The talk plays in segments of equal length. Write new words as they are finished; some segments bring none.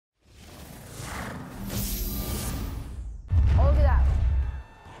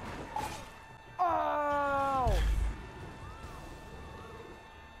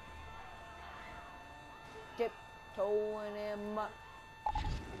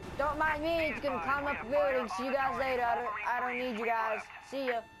don't mind me. It's gonna climb up the building. See you guys later. I don't need you guys. See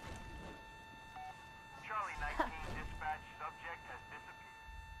ya. Charlie 19 dispatch subject has disappeared.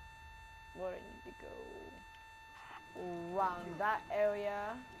 Where I need to go? Around that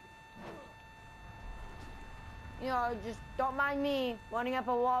area. You know, just don't mind me running up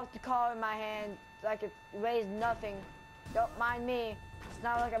a wall with the car in my hand like it weighs nothing. Don't mind me. It's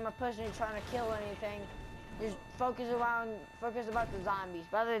not like I'm a person who's trying to kill anything. Just focus about the zombies.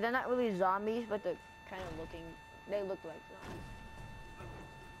 By the way, they're not really zombies, but they're kind of they look like zombies.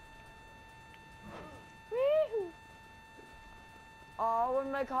 Woo-hoo. Oh,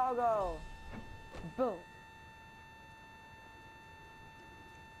 where'd my car go? Boom.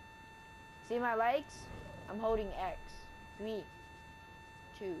 See my legs? I'm holding X. 3,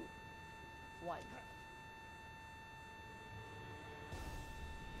 2, 1.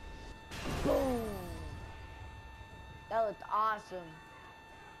 Boom! That looked awesome.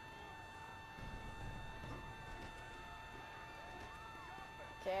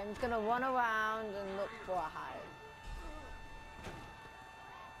 Okay, I'm just gonna run around and look for a hive.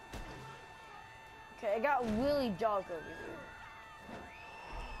 Okay, it got really dark over here.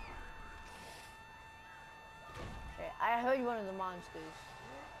 Okay, I heard one of the monsters.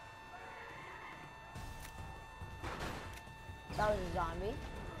 That was a zombie.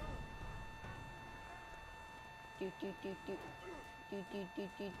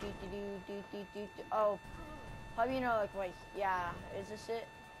 Oh, how do you know, like, wait, yeah, is this it?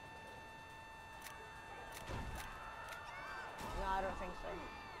 No, I don't think so.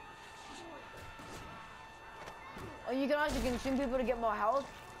 Oh, you can also consume people to get more health,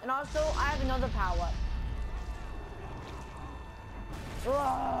 and also, I have another power.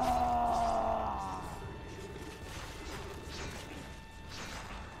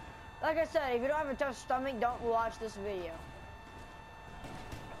 Like I said, if you don't have a tough stomach, don't watch this video.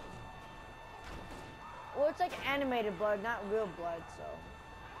 Well, it's like animated blood, not real blood, so.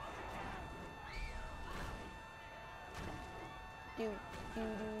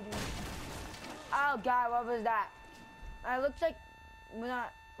 Oh God, what was that? It looks like we're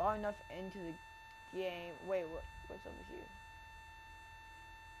not far enough into the game. Wait, what's over here?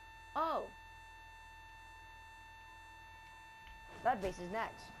 Oh. That base is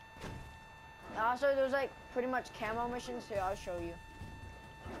next. Also, there's like pretty much camo missions here. I'll show you.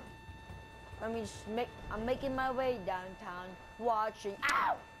 Let me just I'm making my way downtown, watching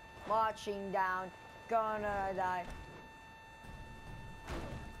down, gonna die.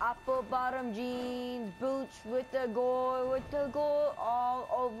 Apple bottom jeans, boots with the gore, all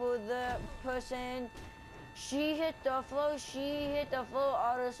over the person. She hit the floor,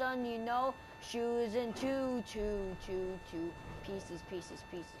 all of a sudden, you know, shoes in two, pieces,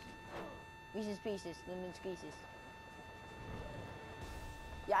 lemon pieces.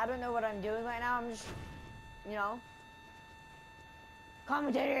 Yeah, I don't know what I'm doing right now, I'm just, you know,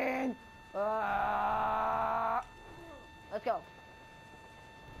 commentating. Let's go.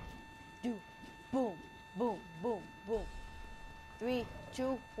 Boom, boom, boom, boom. 3,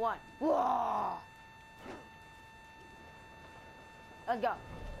 2, 1. Whoa! Let's go.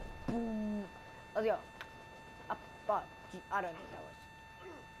 Boom. Let's go. Up, I don't know what that was.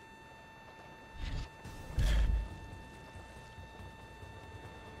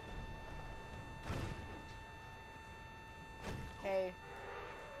 Okay.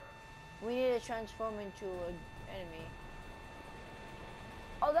 We need to transform into an enemy.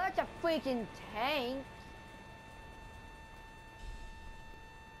 Oh, that's a freaking tank.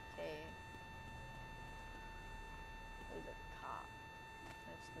 Okay. Where's the cop?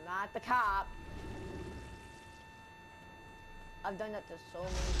 That's not the cop. I've done that to so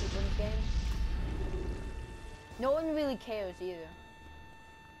many people in this game. No one really cares either.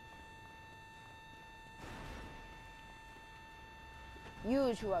 You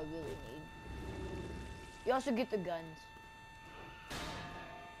is who I really need. You also get the guns.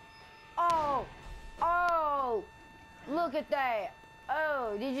 Oh! Oh! Look at that!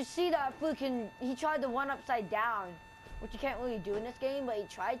 Oh, did you see that freaking... He tried to run upside down. Which you can't really do in this game, but he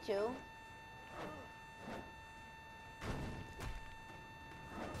tried to.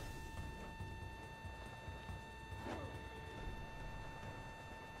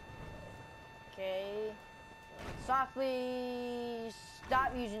 Okay. Softly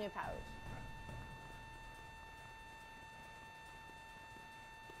stop using your powers.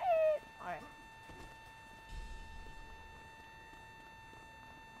 Alright.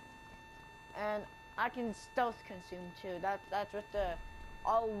 And I can stealth consume too. That's with the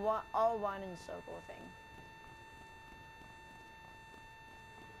all one in circle thing.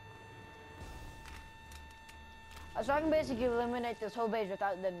 So I can basically eliminate this whole base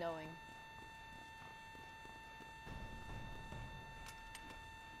without them knowing.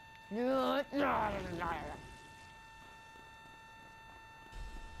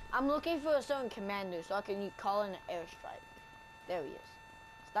 I'm looking for a certain commander so I can call in an airstrike. There he is.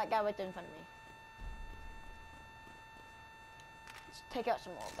 It's that guy right there in front of me. Let's take out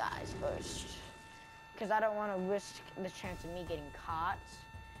some more guys first, because I don't want to risk the chance of me getting caught.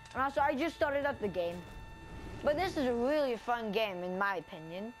 And also, I just started up the game, but this is a really fun game in my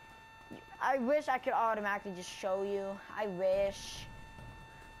opinion. I wish I could automatically just show you. I wish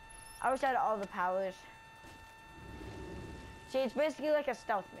I had all the powers. See, it's basically like a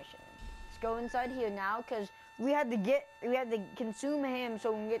stealth mission. Let's go inside here now, because we had to consume him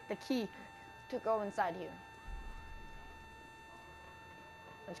so we can get the key to go inside here.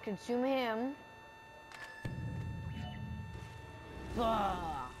 Let's consume him.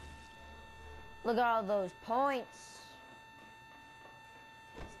 Look at all those points.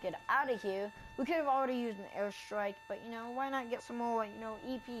 Let's get out of here. We could have already used an airstrike, but you know, why not get some more, you know,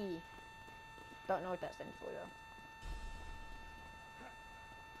 EP? Don't know what that stands for though.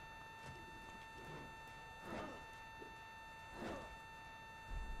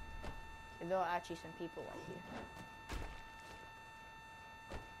 There are actually some people right here.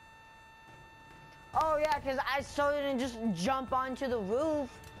 Oh yeah, because I started and just jump onto the roof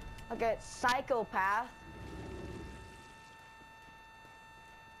like a psychopath.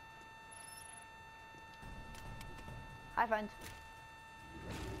 Hi, friend.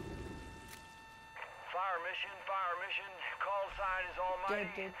 Fire mission. Call sign is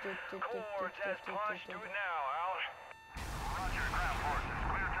almighty. Coordinates as punched. Do it now, out. Roger, ground forces.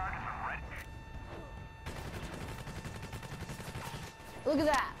 Clear targets are ready. Look at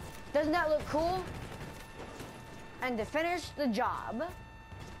that. Doesn't that look cool? And to finish the job,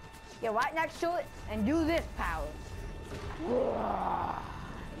 get right next to it and do this power.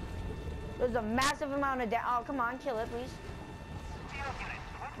 There's a massive amount of damage. Oh, come on, kill it, please.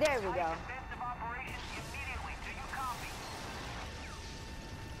 There we go.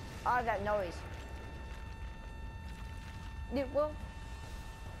 Oh, that noise. Yeah, well,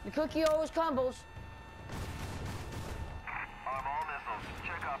 the cookie always crumbles. On all missiles,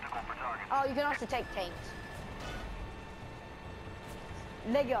 check optical for targets. Oh, you can also take tanks.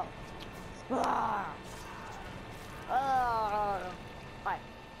 There you go. Alright.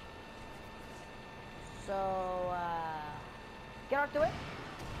 So, get out the way.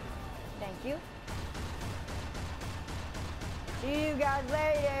 Thank you. See you guys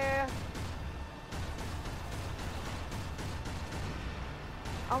later.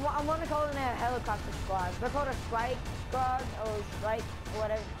 I want to call it a helicopter squad. They're called a strike squad or strike,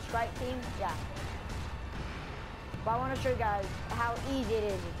 whatever, strike team. Yeah. But I want to show you guys how easy it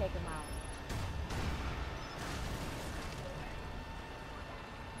is to take them out.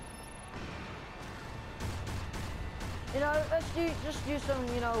 You know, let's just do some,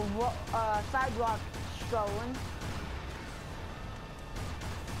 you know, sidewalk strolling.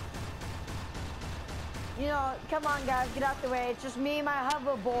 You know, come on guys, get out the way. It's just me and my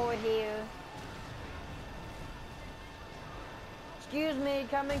hoverboard here. Excuse me,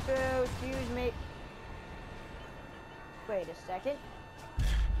 coming through, excuse me. Wait a second.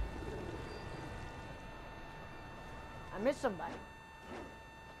 I missed somebody.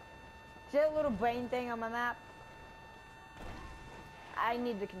 See that little brain thing on my map? I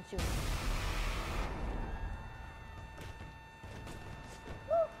need to consume it.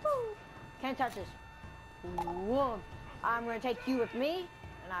 Woo-hoo. Can't touch this. Whoa. I'm gonna take you with me,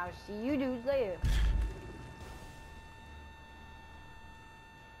 and I'll see you dudes later.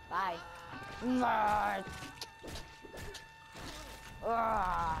 Bye. Dispatch,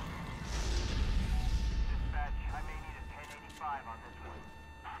 I may need a 1085 on this one.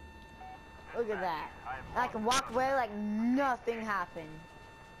 Look at that. I can walk away like nothing happened.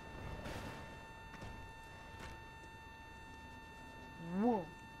 Whoa.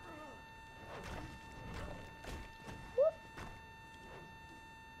 Whoop.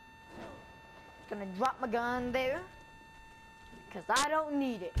 Gonna drop my gun there, because I don't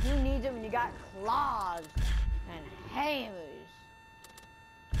need it. Who needs it when you got claws and hammers?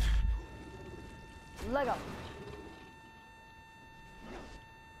 Lego.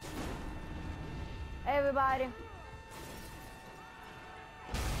 Hey everybody.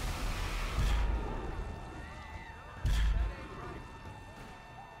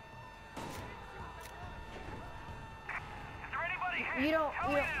 You don't.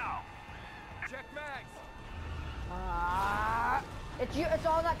 Check mags. It's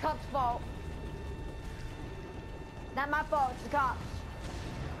all that cop's fault. Not my fault, it's the cops.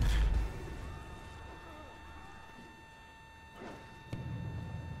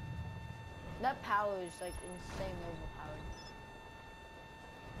 That power is like insane overpowered.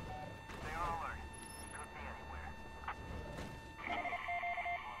 They are alert. Could be anywhere.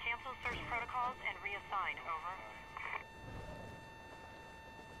 Cancel search protocols and reassign, over.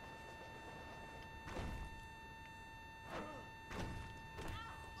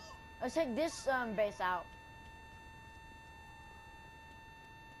 Let's take this base out.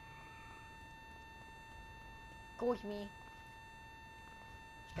 Go with me.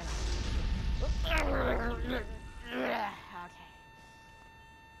 Okay.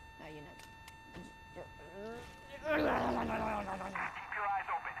 No, you're not. Keep your eyes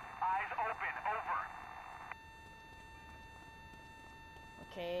open. Eyes open. Over.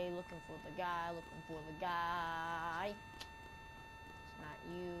 Okay, looking for the guy, looking for the guy. It's not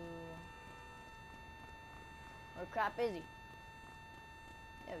you. Where crap is he?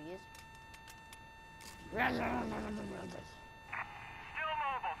 There he is. Still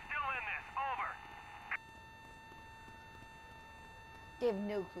mobile. Still in this. Over. They have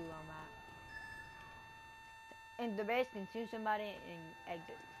no clue on that. And the base can shoot somebody and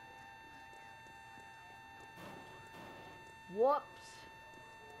exit. Whoops.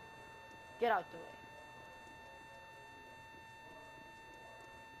 Get out the way.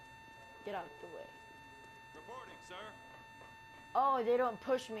 Get out the way. Reporting, sir. Oh, they don't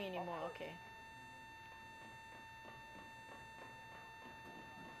push me anymore. Okay.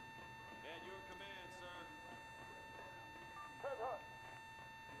 At your command, sir.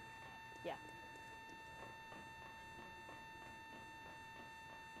 Yeah.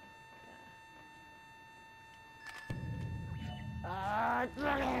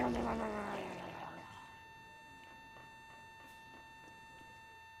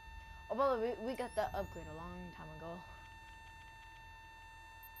 Oh, by the way, we got that upgrade a long time ago.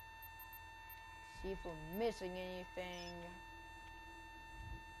 See if we're missing anything.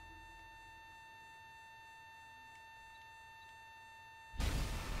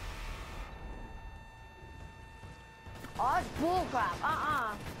 Oh, it's bullcrap.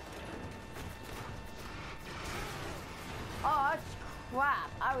 Oh, that's crap.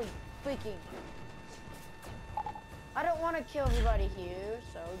 I was freaking. I don't want to kill everybody here,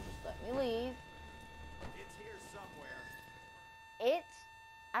 so just let me leave. It's here somewhere.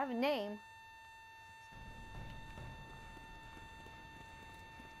 I have a name.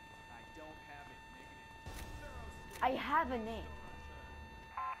 I don't have it, negative. I have a name.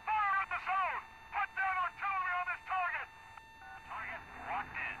 Fire at the zone! Put down artillery on this target! Target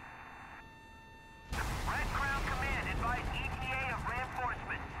locked in. Red Crown Command advise ETA of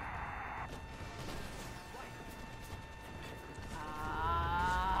reinforcements.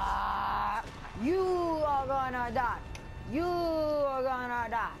 You are gonna die. You are gonna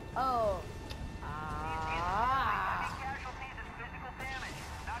die. Oh. Heavy casualties and physical damage.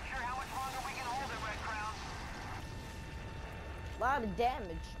 Not sure how much longer we can hold it, Red Crown. A lot of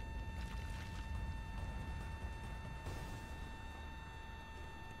damage.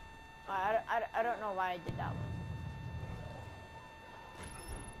 I don't know why I did that one.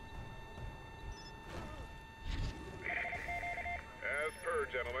 As per,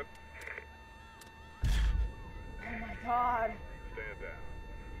 gentlemen. Oh my god. Stand down.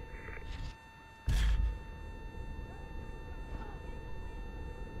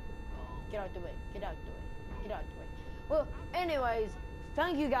 Get out the way. Get out the way. Get out the way. Well, anyways,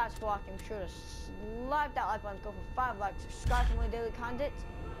 thank you guys for watching. Be sure to slap that like button, go for 5 likes, subscribe for more daily content,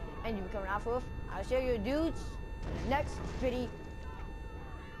 and you become an alpha wolf. I'll show you dudes in the next video.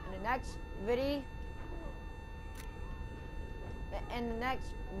 In the next video. In the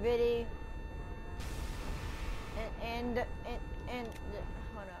next video. And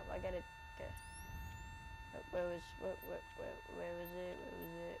hold up, I gotta get. Where was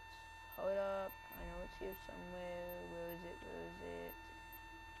it? Hold up, I know it's here somewhere. Where is it?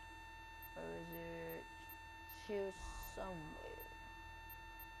 It's here somewhere.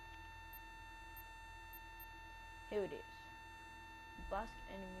 Here it is. Blast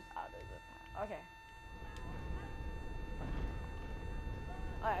enemies out of the path. Okay.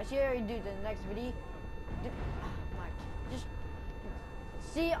 Alright, I'll see you dudes in the next video. Mike, just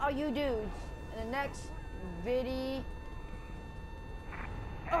see all you dudes in the next video.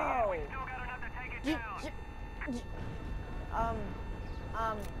 Oh, We still got enough to take it down.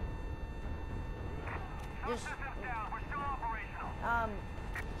 Just Systems down. We're still operational.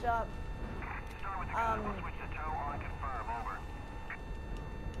 stop. Start with the gun. We'll switch to tow on confirm. Over.